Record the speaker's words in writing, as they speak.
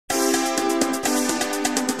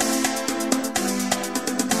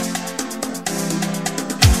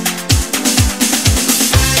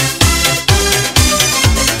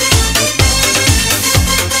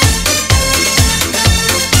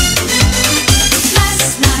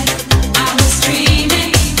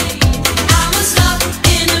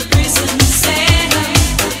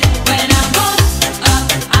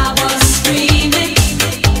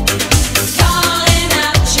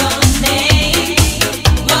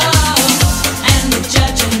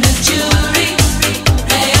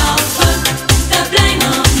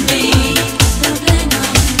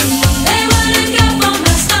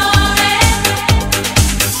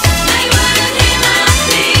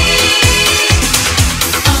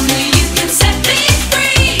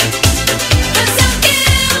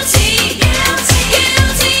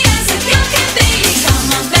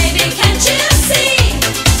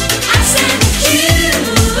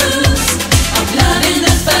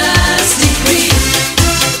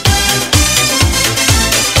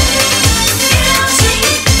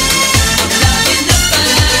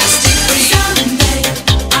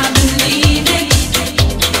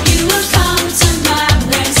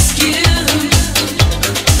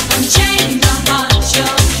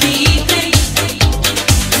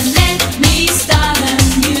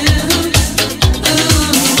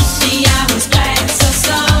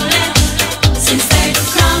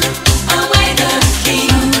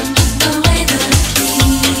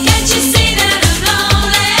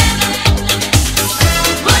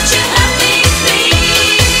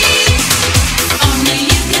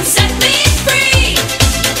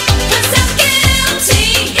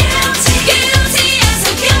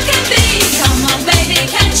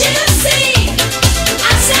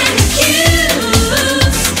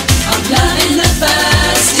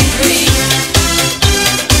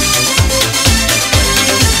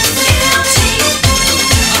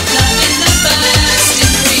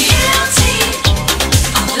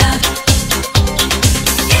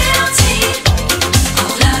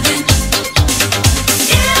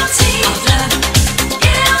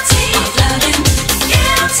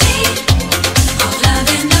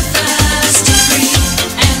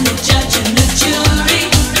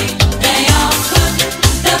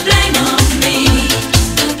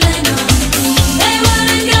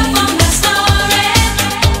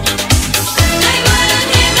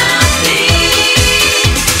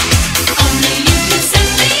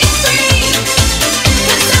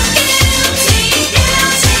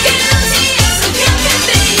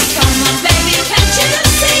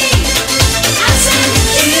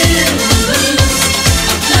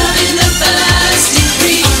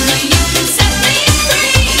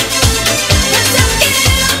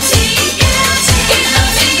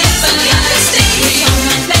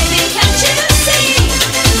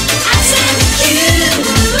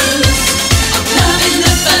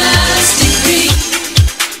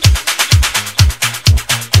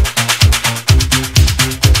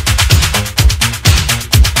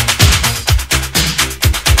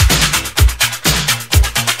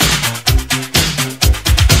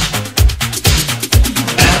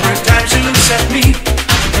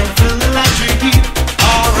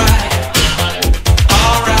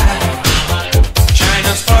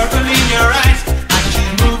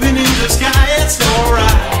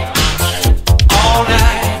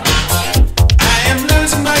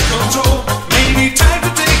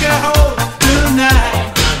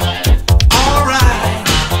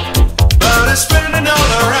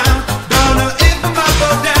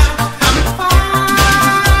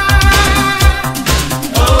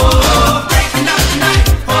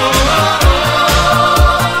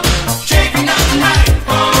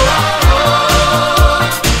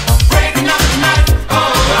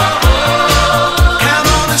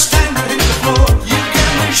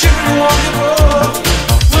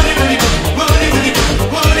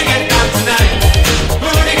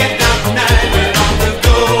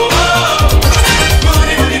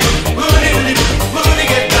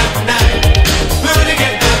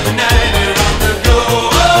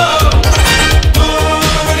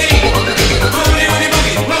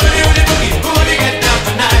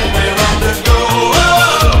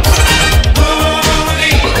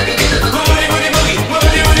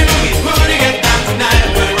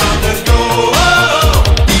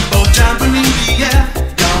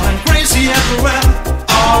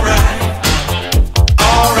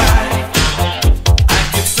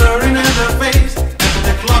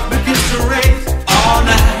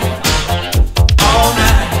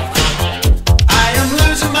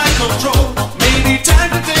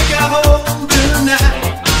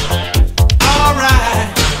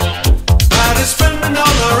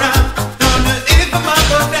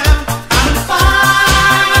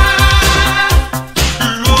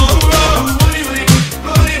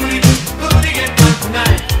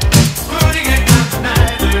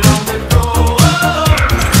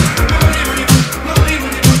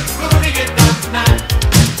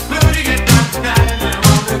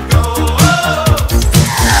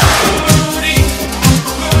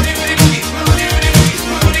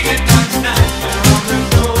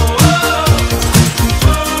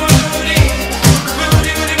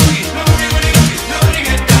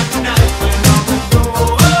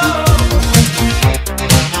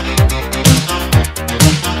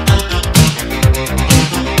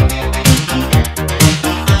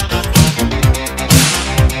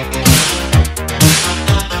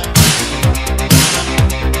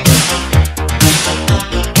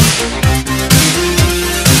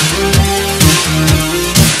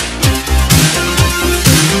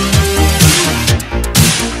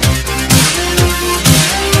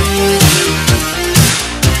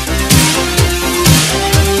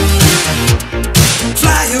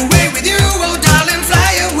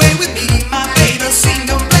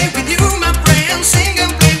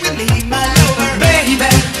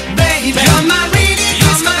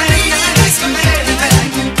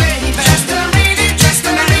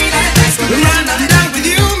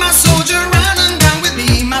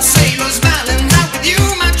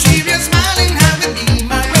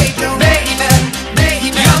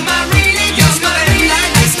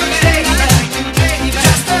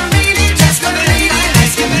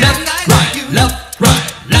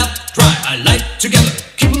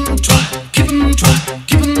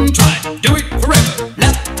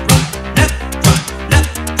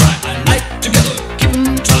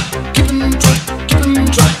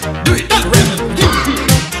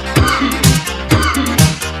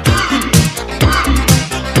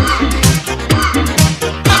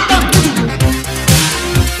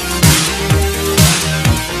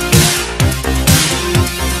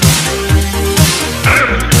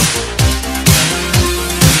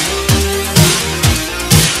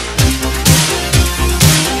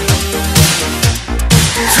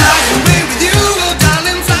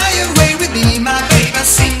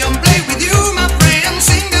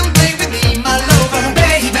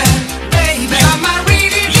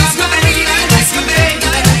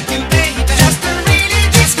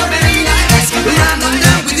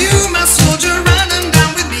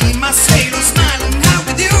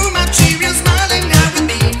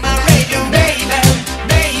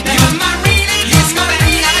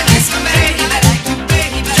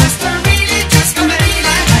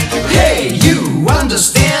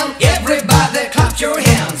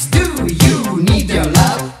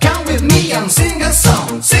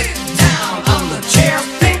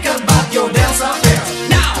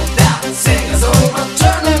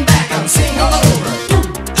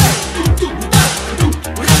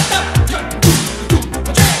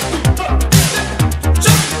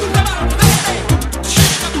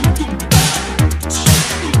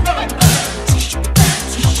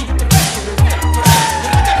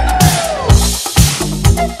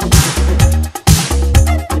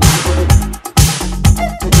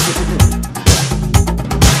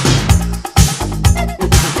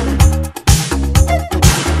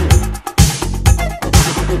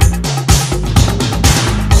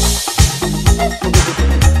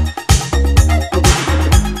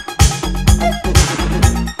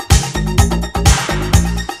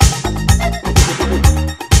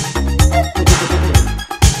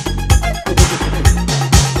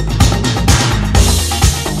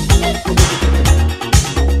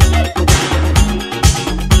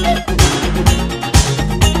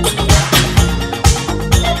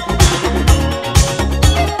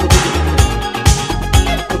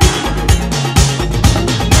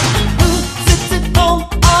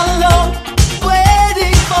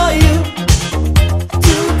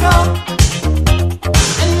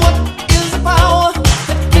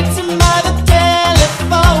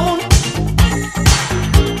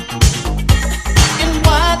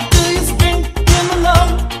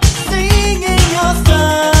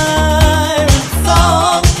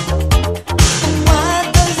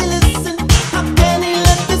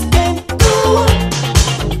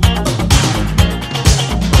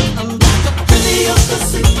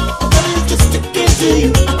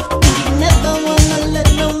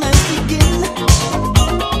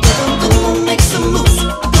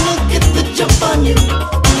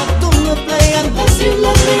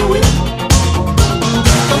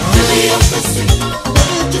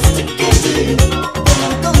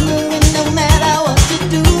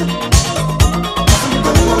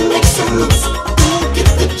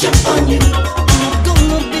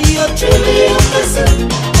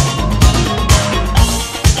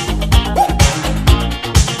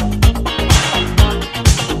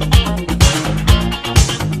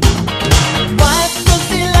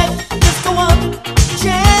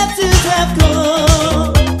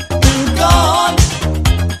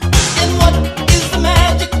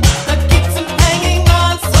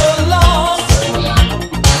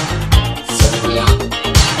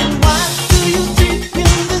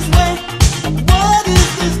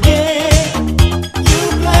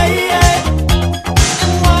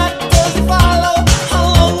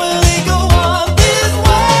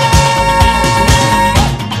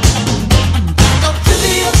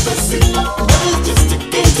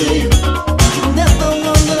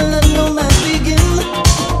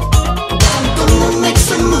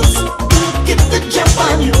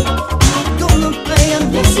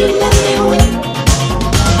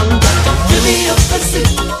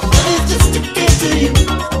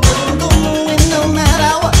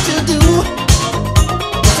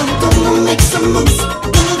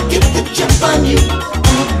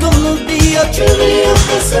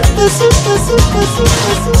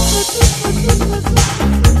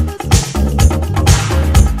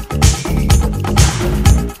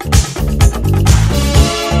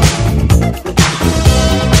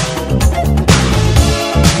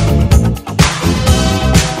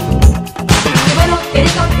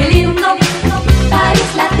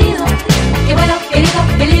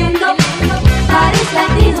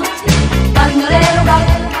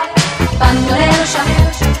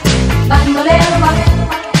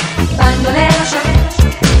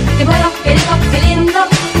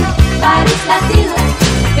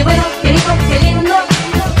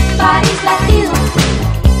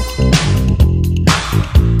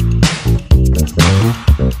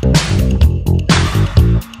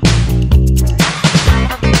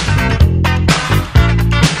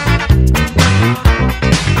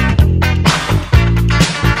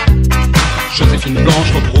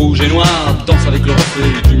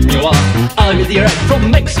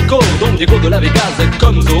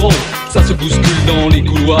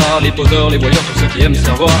Les poseurs, les voyeurs, tous ceux qui aiment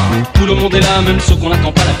savoir. Tout le monde est là, même ceux qu'on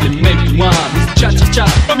n'attend pas l'appeler mec du mois. Miss Cha-Cha-Cha,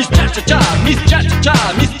 oh Miss Cha-Cha-Cha, Miss Cha-Cha-Cha,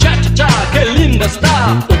 Miss Cha-Cha-Cha, quelle linda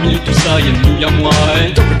star. Au milieu de tout ça, y'a nous, y'a moi.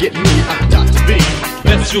 Don't forget me, I'm Dr. B.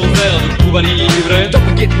 Vers sur verre de Cuba Libre. Don't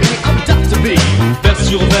forget me, I'm Dr. B. Vers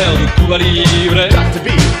sur verre de Cuba Libre. Dr.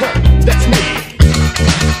 B, that's me.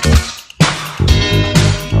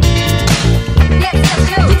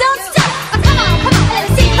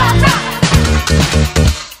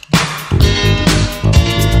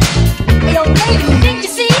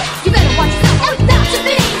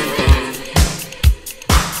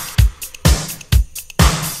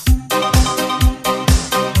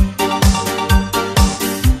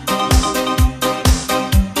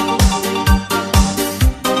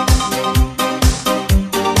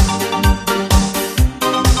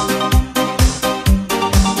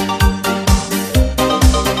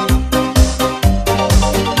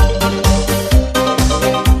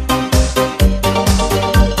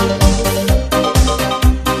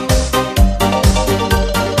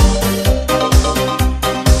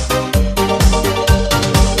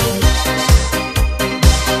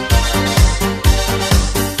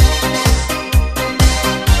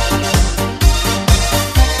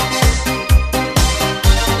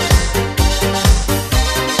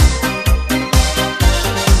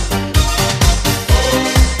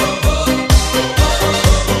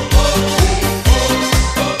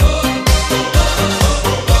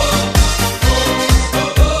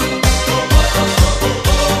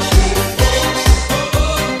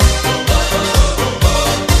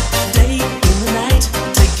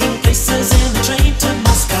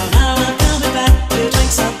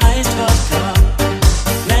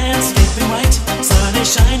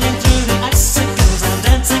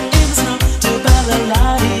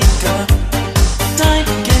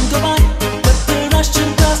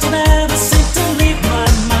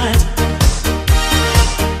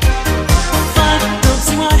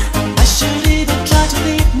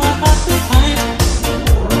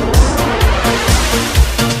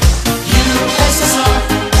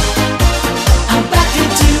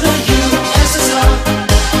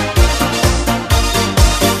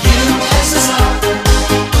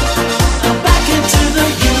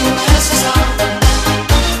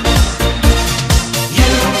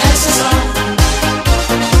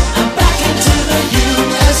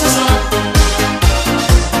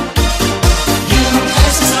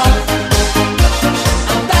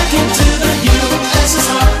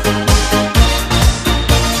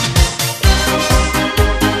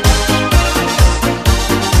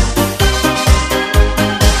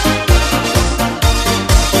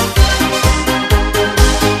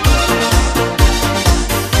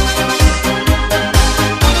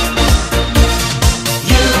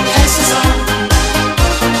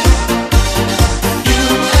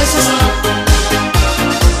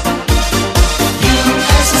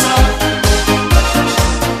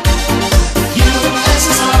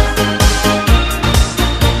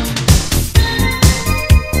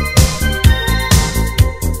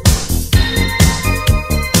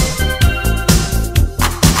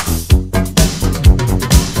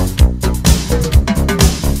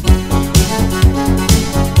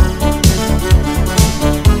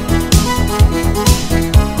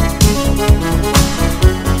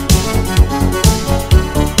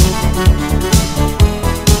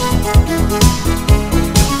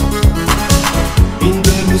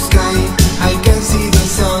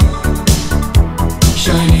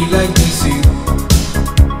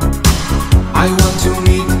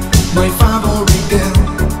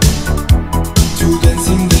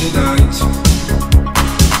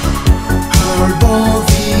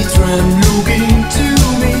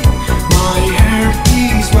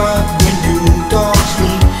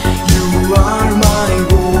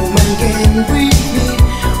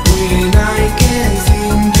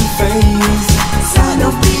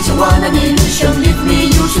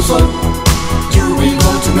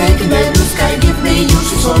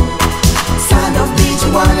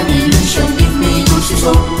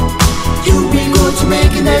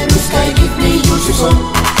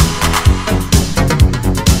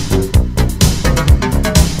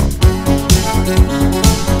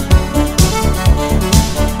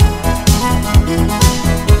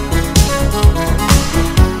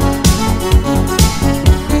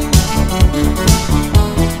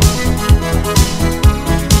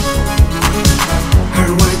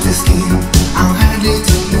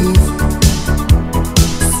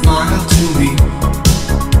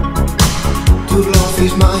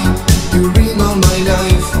 is mine during all my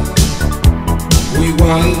life. We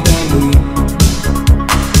wild and we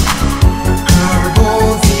her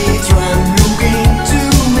body trying look into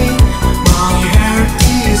me. My heart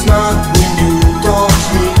is not when you touch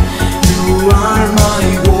me. You are my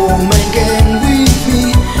woman, can with me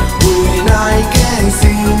when I can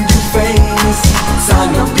see your face. Son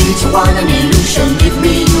of bitch, want an illusion, give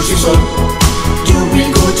me your soul. You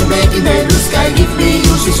will go to make in the blue sky, give me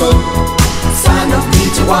your soul. Son of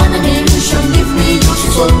bitch, want an illusion, give me your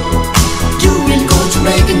soul. You will go to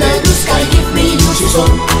make in the blue sky, give me your soul.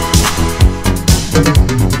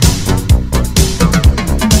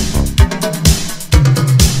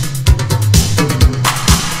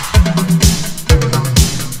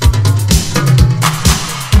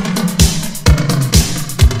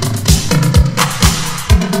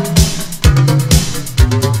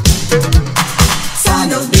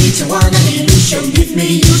 Give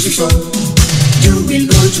me your soul. You will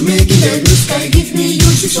go to make in the blue sky, give me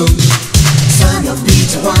your soul. Son of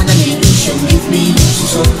bitch, I want an illusion, give me your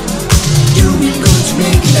soul. You will go to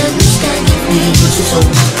make in the blue sky, give me your soul.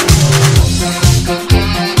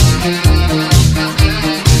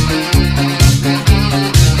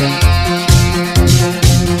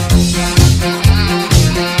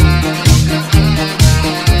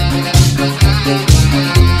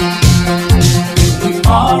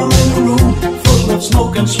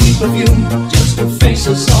 Smoke and sweet perfume, just the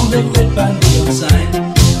faces on the lit Bandolero sign.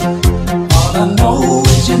 All I know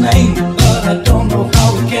is your name, but I don't know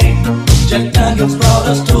how it came. Jack Daniels brought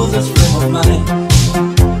us to this frame of mind.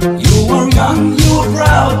 You were young, you were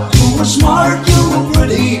proud, you were smart, you were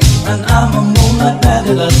pretty, and I'm a moonlight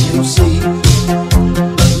bandit as you see.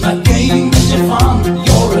 But my game is your fun,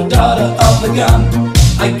 you're a daughter of the gun.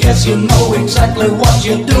 I guess you know exactly what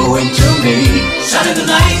you're doing to me. Shut in the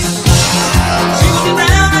night. She was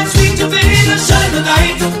around and sweet to be the shut in the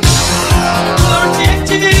night. Or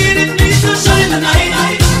activated me to shut in the night.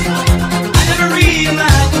 I never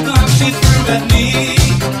realized the bomb she threw at me.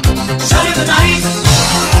 Shut in the night.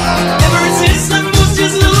 Ever since the moose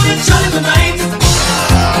just looted, shut in the night.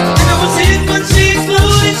 And I was hit when she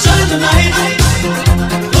exploded, shut in the night.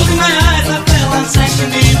 Closing my eyes, I fell and sank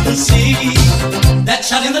beneath the sea. That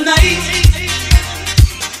shut in the night.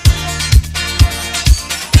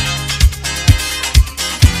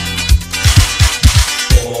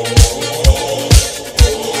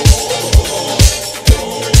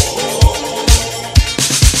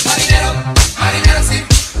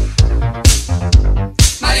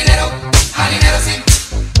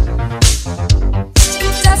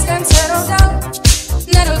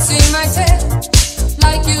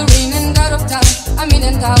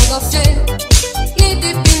 Out of jail, knee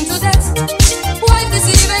deep into debt. Why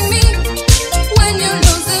deceiving me? When you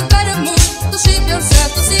lose the better move to ship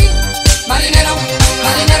yourself to sea. Marinero,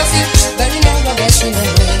 marinero, see, very never gets in the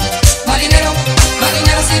way. Marinero,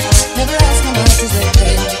 marinero, see, never ask how much is the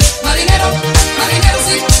pay. Marinero, marinero,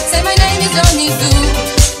 see, say my name is Johnny Do.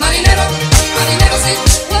 Marinero, marinero, see,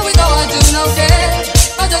 where we go I do not care.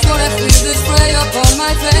 I just wanna feel the spray upon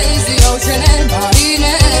my face, the ocean and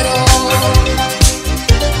marinero.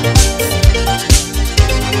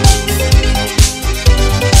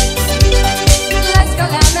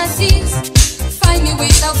 Find me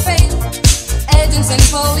without fail. Agents and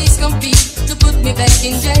police compete to put me back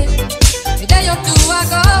in jail. A day or two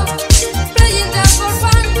ago, playing just for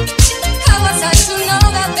fun. How was I to know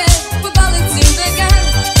that there were bullets in the gun?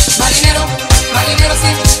 Marinero, marinero,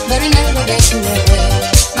 see, very never gets in the way.